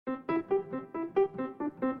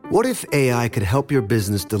What if AI could help your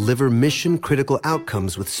business deliver mission-critical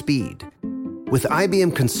outcomes with speed? With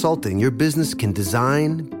IBM Consulting, your business can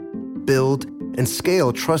design, build, and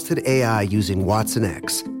scale trusted AI using Watson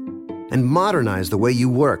X, and modernize the way you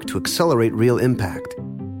work to accelerate real impact.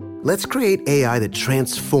 Let's create AI that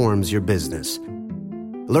transforms your business.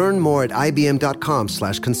 Learn more at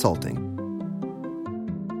ibm.com/consulting.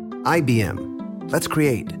 IBM. Let's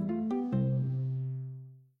create.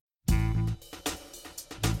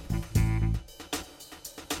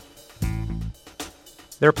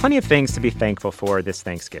 There are plenty of things to be thankful for this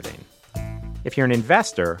Thanksgiving. If you're an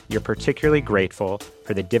investor, you're particularly grateful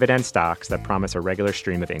for the dividend stocks that promise a regular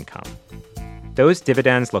stream of income. Those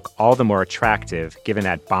dividends look all the more attractive given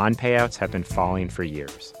that bond payouts have been falling for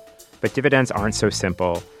years. But dividends aren't so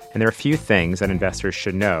simple, and there are a few things that investors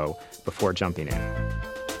should know before jumping in.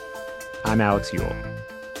 I'm Alex Yule.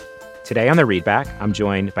 Today on The Readback, I'm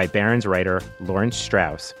joined by Barron's writer Lawrence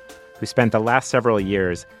Strauss, who spent the last several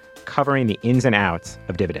years covering the ins and outs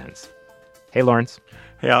of dividends. Hey, Lawrence.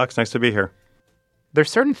 Hey, Alex. Nice to be here.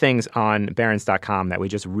 There's certain things on Barron's.com that we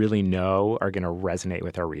just really know are going to resonate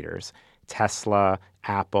with our readers. Tesla,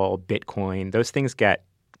 Apple, Bitcoin, those things get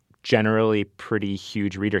generally pretty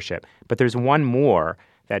huge readership. But there's one more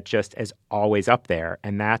that just is always up there,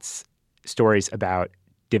 and that's stories about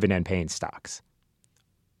dividend-paying stocks.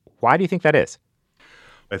 Why do you think that is?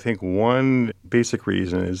 I think one basic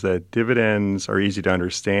reason is that dividends are easy to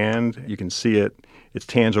understand. You can see it. It's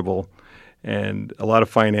tangible. And a lot of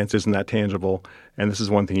finance isn't that tangible. And this is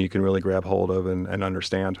one thing you can really grab hold of and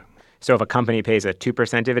understand. So if a company pays a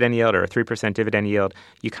 2% dividend yield or a 3% dividend yield,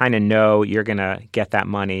 you kind of know you're going to get that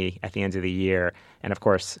money at the end of the year. And of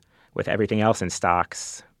course, with everything else in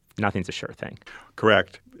stocks, nothing's a sure thing.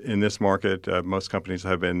 Correct. In this market, most companies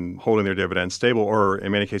have been holding their dividends stable or,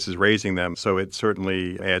 in many cases, raising them. So it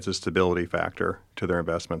certainly adds a stability factor to their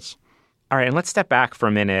investments. All right, and let's step back for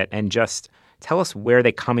a minute and just tell us where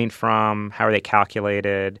they're coming from, how are they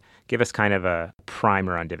calculated? Give us kind of a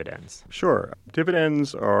primer on dividends. Sure.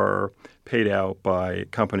 Dividends are paid out by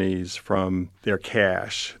companies from their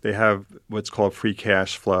cash. They have what's called free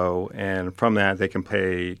cash flow, and from that they can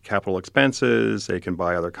pay capital expenses, they can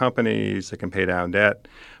buy other companies, they can pay down debt,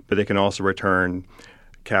 but they can also return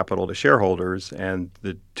capital to shareholders. And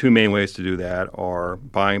the two main ways to do that are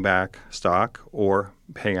buying back stock or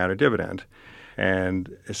paying out a dividend.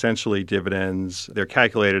 And essentially dividends, they're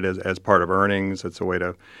calculated as part of earnings. It's a way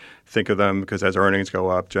to think of them because as earnings go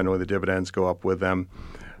up, generally the dividends go up with them.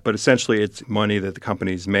 But essentially it's money that the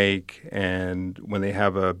companies make, and when they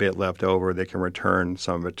have a bit left over, they can return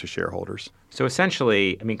some of it to shareholders. So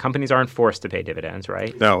essentially, I mean, companies aren't forced to pay dividends,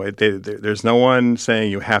 right? No, there's no one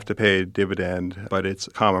saying you have to pay a dividend, but it's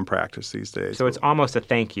common practice these days. So it's almost a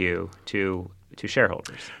thank you to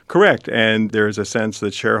shareholders. Correct. And there's a sense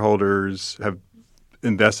that shareholders have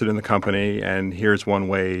invested in the company, and here's one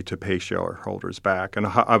way to pay shareholders back. And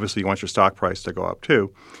obviously you want your stock price to go up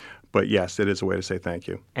too. But yes, it is a way to say thank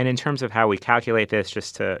you. And in terms of how we calculate this,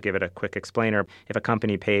 just to give it a quick explainer, if a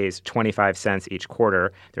company pays 25 cents each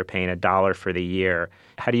quarter, they're paying $1 for the year.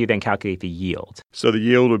 How do you then calculate the yield? So the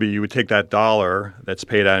yield would be you would take that $1 that's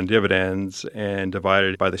paid out in dividends and divide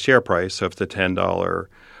it by the share price. So if it's a $10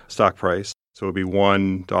 stock price, so it would be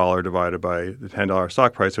 $1 divided by the $10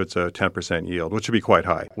 stock price, so it's a 10% yield, which would be quite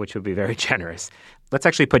high. Which would be very generous. Let's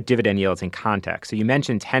actually put dividend yields in context. So you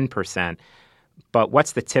mentioned 10%, but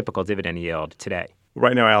what's the typical dividend yield today?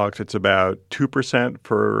 Right now, Alex, it's about 2%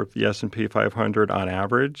 for the S&P 500 on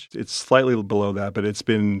average. It's slightly below that, but it's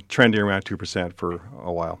been trending around 2% for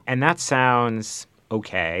a while. And that sounds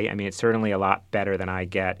okay. I mean, it's certainly a lot better than I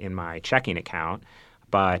get in my checking account,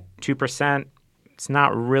 but 2%, it's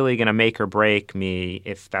not really going to make or break me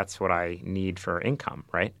if that's what I need for income,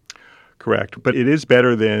 right? Correct. But it is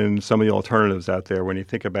better than some of the alternatives out there. When you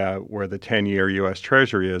think about where the 10-year U.S.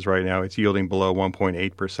 Treasury is right now, it's yielding below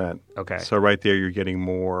 1.8%. Okay. So right there, you're getting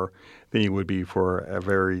more than you would be for a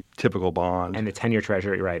very typical bond. And the 10-year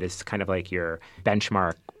Treasury, right, is kind of like your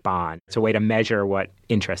benchmark bond. It's a way to measure what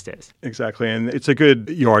interest is. Exactly. And it's a good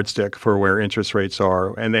yardstick for where interest rates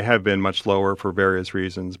are. And they have been much lower for various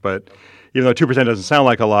reasons. But even though 2% doesn't sound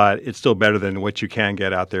like a lot, it's still better than what you can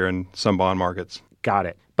get out there in some bond markets. Got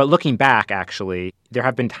it. But looking back, actually, there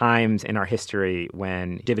have been times in our history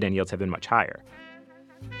when dividend yields have been much higher.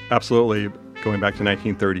 Absolutely. Going back to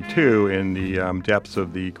 1932, in the depths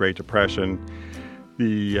of the Great Depression,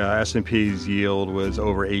 the S&P's yield was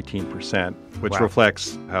over 18%, which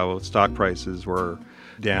reflects how stock prices were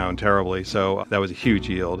down terribly. So that was a huge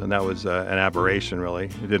yield, and that was an aberration, really.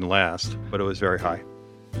 It didn't last, but it was very high.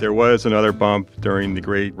 There was another bump during the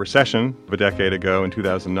Great Recession of a decade ago in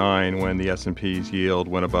 2009 when the S&P's yield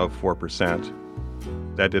went above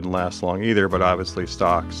 4%. That didn't last long either, but obviously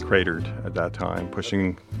stocks cratered at that time,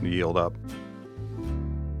 pushing the yield up.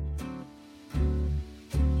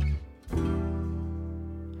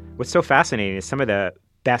 What's so fascinating is some of the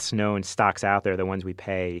best-known stocks out there, the ones we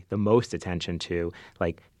pay the most attention to,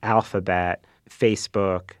 like Alphabet,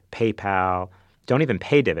 Facebook, PayPal, don't even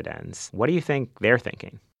pay dividends. What do you think they're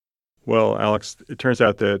thinking? Well, Alex, it turns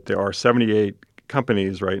out that there are 78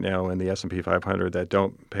 companies right now in the S&P 500 that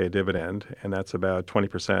don't pay a dividend, and that's about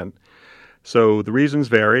 20%. So the reasons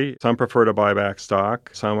vary. Some prefer to buy back stock.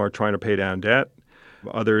 Some are trying to pay down debt.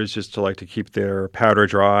 Others just like to keep their powder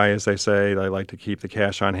dry, as they say. They like to keep the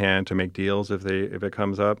cash on hand to make deals if it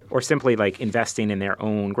comes up. Or simply like investing in their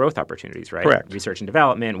own growth opportunities, right? Correct. Research and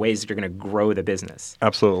development, ways that you're going to grow the business.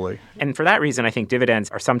 Absolutely. And for that reason, I think dividends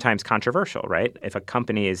are sometimes controversial, right? If a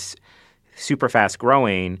company is super fast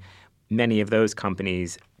growing, many of those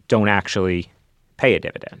companies don't actually pay a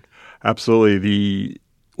dividend. Absolutely.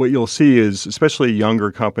 What you'll see is, especially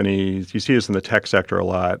younger companies, you see this in the tech sector a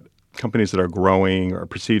lot, companies that are growing or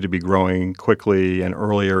perceived to be growing quickly and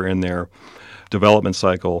earlier in their development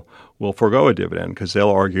cycle will forego a dividend because they'll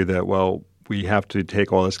argue that, well, we have to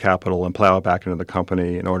take all this capital and plow it back into the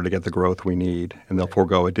company in order to get the growth we need, and they'll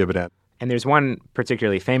forego a dividend. And there's one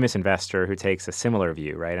particularly famous investor who takes a similar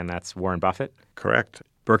view, right? And that's Warren Buffett. Correct.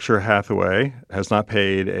 Berkshire Hathaway has not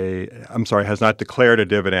declared a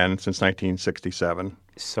dividend since 1967.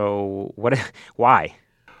 So why?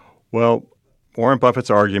 Well, Warren Buffett's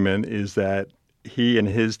argument is that he and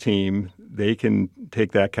his team, they can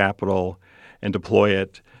take that capital and deploy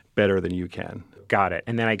it better than you can. Got it.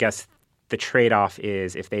 And then I guess the trade-off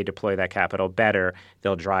is if they deploy that capital better,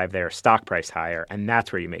 they'll drive their stock price higher, and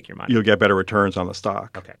that's where you make your money. You'll get better returns on the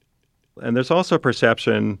stock. Okay. And there's also a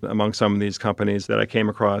perception among some of these companies that I came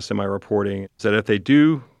across in my reporting that if they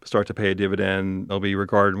do start to pay a dividend, they'll be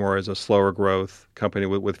regarded more as a slower growth company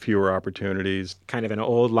with fewer opportunities. Kind of an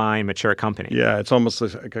old line, mature company. Yeah, it's almost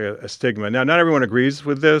like a stigma. Now, not everyone agrees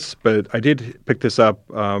with this, but I did pick this up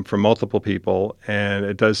from multiple people, and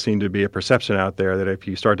it does seem to be a perception out there that if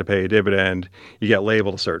you start to pay a dividend, you get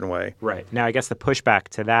labeled a certain way. Right. Now, I guess the pushback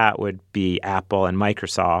to that would be Apple and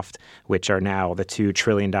Microsoft, which are now the $2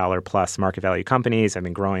 trillion plus market value companies, have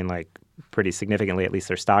been growing like pretty significantly, at least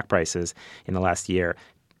their stock prices in the last year.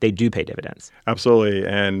 They do pay dividends. Absolutely.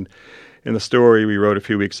 And in the story we wrote a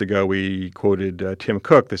few weeks ago, we quoted Tim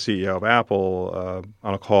Cook, the CEO of Apple,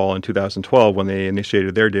 on a call in 2012 when they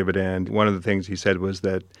initiated their dividend. One of the things he said was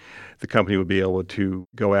that the company would be able to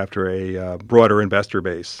go after a broader investor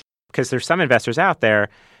base. Because there's some investors out there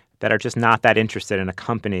that are just not that interested in a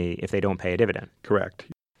company if they don't pay a dividend. Correct.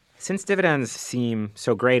 Since dividends seem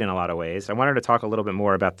so great in a lot of ways, I wanted to talk a little bit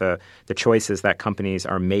more about the choices that companies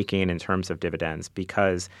are making in terms of dividends,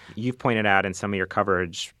 because you've pointed out in some of your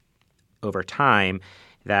coverage over time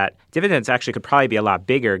that dividends actually could probably be a lot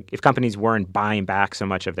bigger if companies weren't buying back so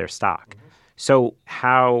much of their stock. Mm-hmm. So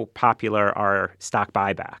how popular are stock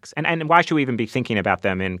buybacks? And why should we even be thinking about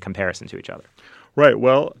them in comparison to each other? Right.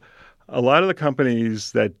 Well, a lot of the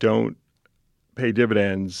companies that don't pay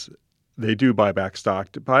dividends, they do buy back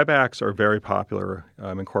stock. Buybacks are very popular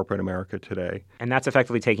in corporate America today. And that's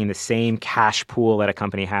effectively taking the same cash pool that a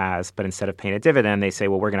company has, but instead of paying a dividend, they say,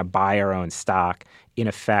 well, we're going to buy our own stock, in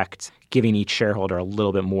effect, giving each shareholder a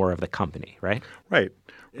little bit more of the company, right? Right.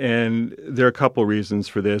 And there are a couple of reasons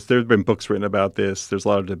for this. There have been books written about this. There's a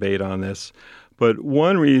lot of debate on this. But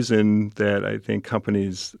one reason that I think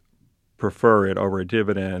companies prefer it over a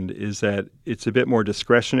dividend is that it's a bit more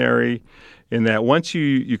discretionary in that once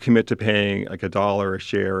you commit to paying like $1 a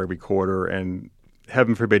share every quarter, and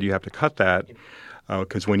heaven forbid you have to cut that,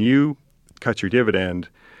 because when you cut your dividend,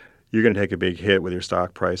 you're going to take a big hit with your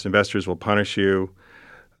stock price. Investors will punish you.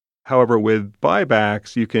 However, with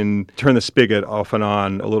buybacks, you can turn the spigot off and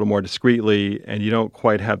on a little more discreetly, and you don't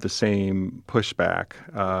quite have the same pushback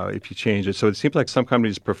if you change it. So it seems like some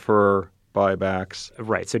companies prefer buybacks.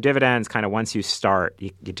 Right. So dividends, kind of once you start,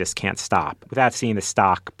 you just can't stop without seeing the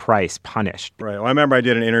stock price punished. Right. Well, I remember I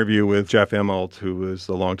did an interview with Jeff Immelt, who was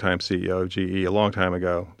the longtime CEO of GE a long time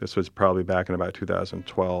ago. This was probably back in about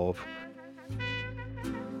 2012.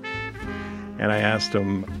 And I asked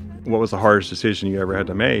him, what was the hardest decision you ever had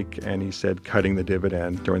to make? And he said, cutting the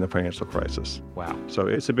dividend during the financial crisis. Wow. So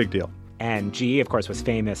it's a big deal. And GE, of course, was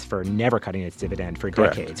famous for never cutting its dividend for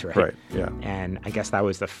decades, right? Right, yeah. And I guess that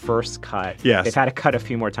was the first cut. Yes. They've had to cut a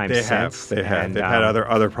few more times since. They have. They've had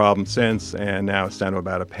other problems since, and now it's down to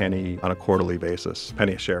about a penny on a quarterly basis,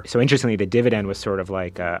 penny a share. So interestingly, the dividend was sort of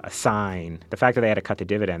like a sign. The fact that they had to cut the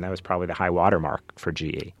dividend, that was probably the high watermark for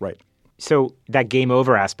GE. Right. So that game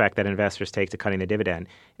over aspect that investors take to cutting the dividend,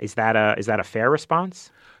 is that a fair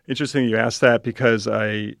response? Interesting you asked that because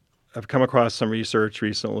I've come across some research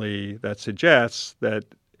recently that suggests that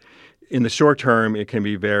in the short term, it can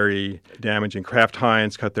be very damaging. Kraft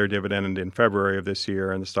Heinz cut their dividend in February of this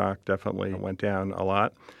year, and the stock definitely went down a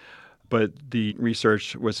lot. But the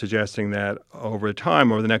research was suggesting that over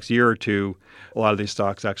time, over the next year or two, a lot of these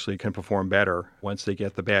stocks actually can perform better once they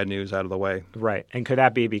get the bad news out of the way. Right. And could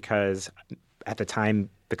that be because at the time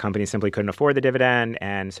the company simply couldn't afford the dividend,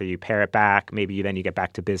 and so you pare it back, maybe you get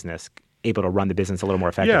back to business, able to run the business a little more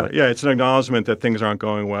effectively? Yeah, it's an acknowledgement that things aren't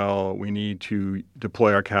going well. We need to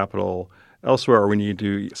deploy our capital elsewhere, or we need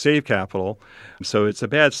to save capital. So it's a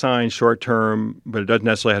bad sign short term, but it doesn't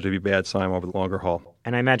necessarily have to be a bad sign over the longer haul.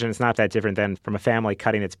 And I imagine it's not that different than from a family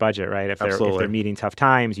cutting its budget, right? If they're meeting tough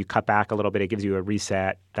times, you cut back a little bit, it gives you a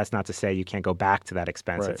reset. That's not to say you can't go back to that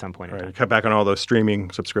expense at some point in time. You cut back on all those streaming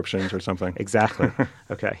subscriptions or something. Exactly.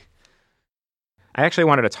 Okay. I actually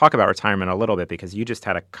wanted to talk about retirement a little bit because you just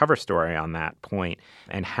had a cover story on that point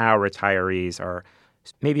and how retirees are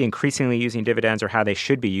maybe increasingly using dividends or how they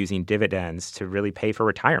should be using dividends to really pay for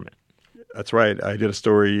retirement. That's right. I did a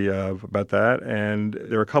story about that, and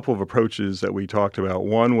there are a couple of approaches that we talked about.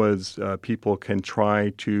 One was people can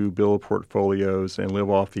try to build portfolios and live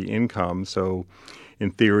off the income. So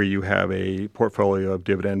in theory, you have a portfolio of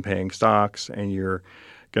dividend-paying stocks, and you're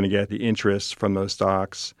going to get the interest from those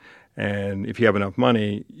stocks. And if you have enough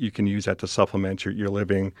money, you can use that to supplement your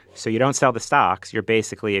living. So you don't sell the stocks. You're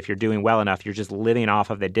basically, if you're doing well enough, you're just living off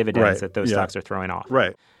of the dividends that those stocks are throwing off.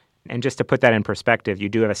 Right. And just to put that in perspective, you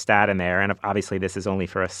do have a stat in there, and obviously this is only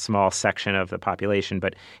for a small section of the population,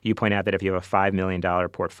 but you point out that if you have a $5 million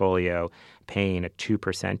portfolio paying a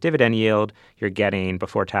 2% dividend yield, you're getting,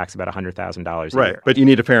 before tax, about $100,000 a year. Right, but you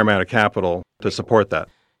need a fair amount of capital to support that.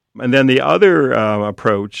 And then the other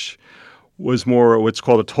approach was more what's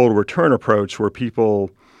called a total return approach, where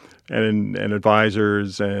people and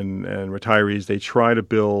advisors and retirees, they try to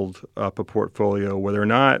build up a portfolio where they're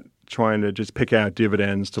not trying to just pick out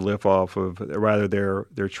dividends to live off of. Rather,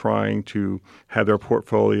 they're trying to have their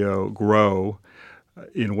portfolio grow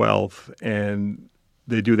in wealth, and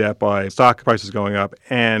they do that by stock prices going up,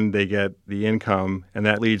 and they get the income, and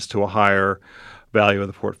that leads to a higher value of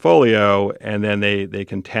the portfolio, and then they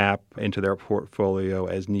can tap into their portfolio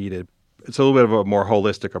as needed. It's a little bit of a more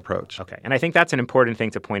holistic approach. Okay, and I think that's an important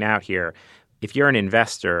thing to point out here. If you're an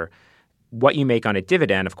investor, what you make on a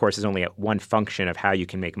dividend, of course, is only one function of how you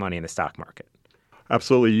can make money in the stock market.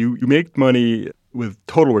 Absolutely. You make money with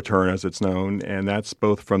total return, as it's known, and that's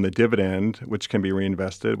both from the dividend, which can be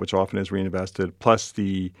reinvested, which often is reinvested, plus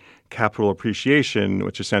the capital appreciation,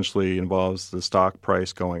 which essentially involves the stock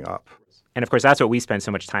price going up. And of course, that's what we spend so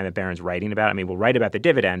much time at Barron's writing about. I mean, we'll write about the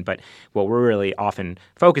dividend, but what we're really often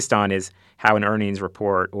focused on is how an earnings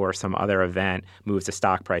report or some other event moves the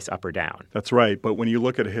stock price up or down. That's right. But when you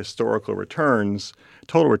look at historical returns,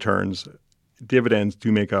 total returns, dividends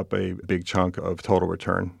do make up a big chunk of total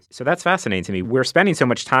return. So that's fascinating to me. We're spending so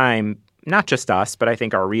much time, not just us, but I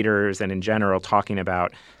think our readers and in general, talking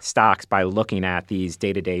about stocks by looking at these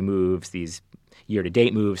day-to-day moves, these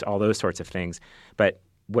year-to-date moves, all those sorts of things. But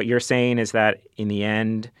what you're saying is that in the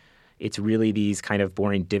end, it's really these kind of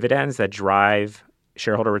boring dividends that drive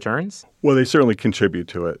shareholder returns? Well, they certainly contribute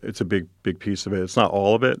to it. It's a big piece of it. It's not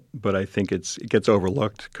all of it, but I think it gets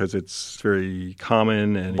overlooked because it's very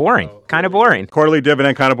common and boring, kind of boring. Quarterly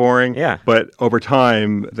dividend, kind of boring. Yeah. But over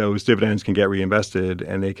time, those dividends can get reinvested,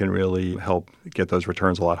 and they can really help get those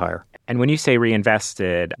returns a lot higher. And when you say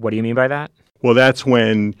reinvested, what do you mean by that? Well, that's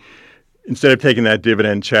when instead of taking that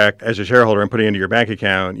dividend check as a shareholder and putting it into your bank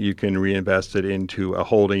account, you can reinvest it into a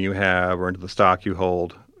holding you have or into the stock you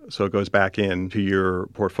hold. So it goes back into your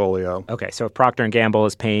portfolio. Okay, so if Procter & Gamble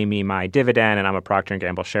is paying me my dividend and I'm a Procter &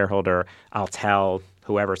 Gamble shareholder, I'll tell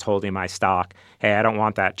whoever's holding my stock, hey, I don't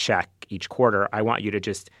want that check each quarter. I want you to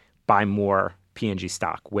just buy more P&G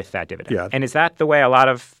stock with that dividend. Yeah. And is that the way a lot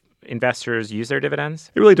of investors use their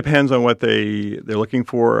dividends? It really depends on what they're looking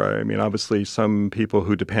for. I mean, obviously, some people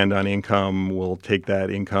who depend on income will take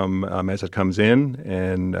that income as it comes in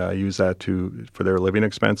and use that for their living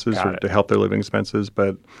expenses or to help their living expenses.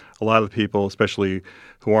 But a lot of people, especially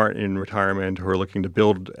who aren't in retirement, who are looking to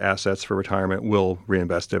build assets for retirement, will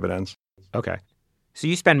reinvest dividends. Okay. So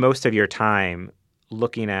you spend most of your time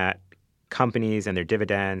looking at companies and their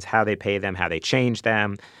dividends, how they pay them, how they change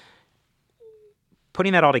them.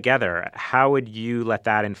 Putting that all together, how would you let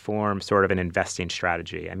that inform sort of an investing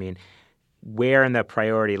strategy? I mean, where in the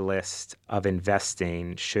priority list of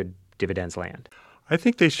investing should dividends land? I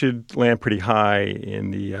think they should land pretty high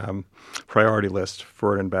in the priority list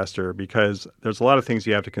for an investor because there's a lot of things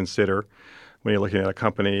you have to consider when you're looking at a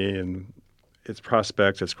company and its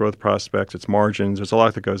prospects, its growth prospects, its margins. There's a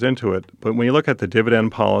lot that goes into it. But when you look at the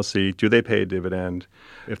dividend policy, do they pay a dividend?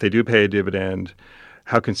 If they do pay a dividend,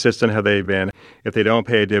 how consistent have they been? If they don't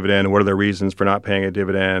pay a dividend, what are their reasons for not paying a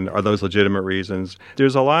dividend? Are those legitimate reasons?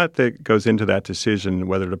 There's a lot that goes into that decision,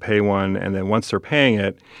 whether to pay one. And then once they're paying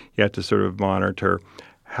it, you have to sort of monitor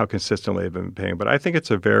how consistently they've been paying. But I think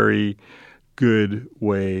it's a very good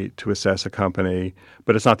way to assess a company,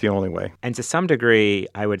 but it's not the only way. And to some degree,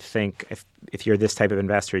 I would think if you're this type of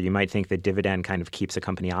investor, you might think the dividend kind of keeps a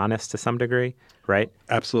company honest to some degree, right?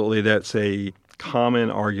 Absolutely. That's a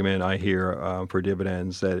common argument I hear for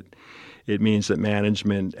dividends, that it means that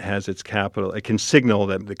management has its capital. It can signal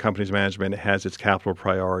that the company's management has its capital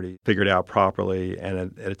priority figured out properly,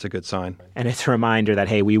 and it's a good sign. And it's a reminder that,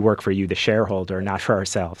 hey, we work for you, the shareholder, not for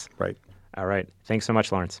ourselves. Right. All right. Thanks so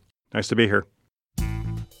much, Lawrence. Nice to be here.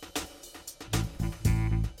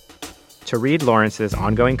 To read Lawrence's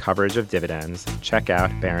ongoing coverage of dividends, check out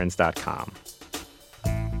barrons.com.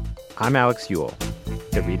 I'm Alex Ewell.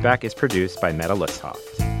 The Readback is produced by Meta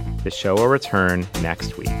Lutzhoft. The show will return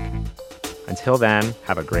next week. Until then,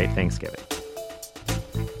 have a great Thanksgiving.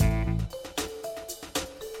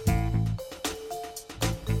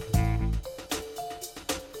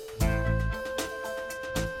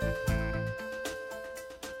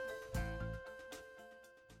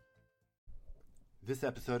 This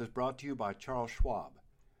episode is brought to you by Charles Schwab.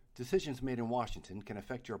 Decisions made in Washington can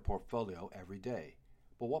affect your portfolio every day.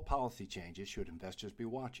 But what policy changes should investors be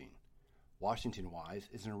watching? Washington Wise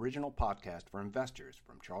is an original podcast for investors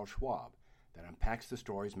from Charles Schwab that unpacks the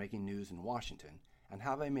stories making news in Washington and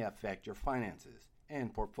how they may affect your finances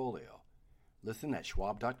and portfolio. Listen at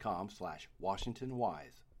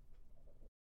schwab.com/WashingtonWise.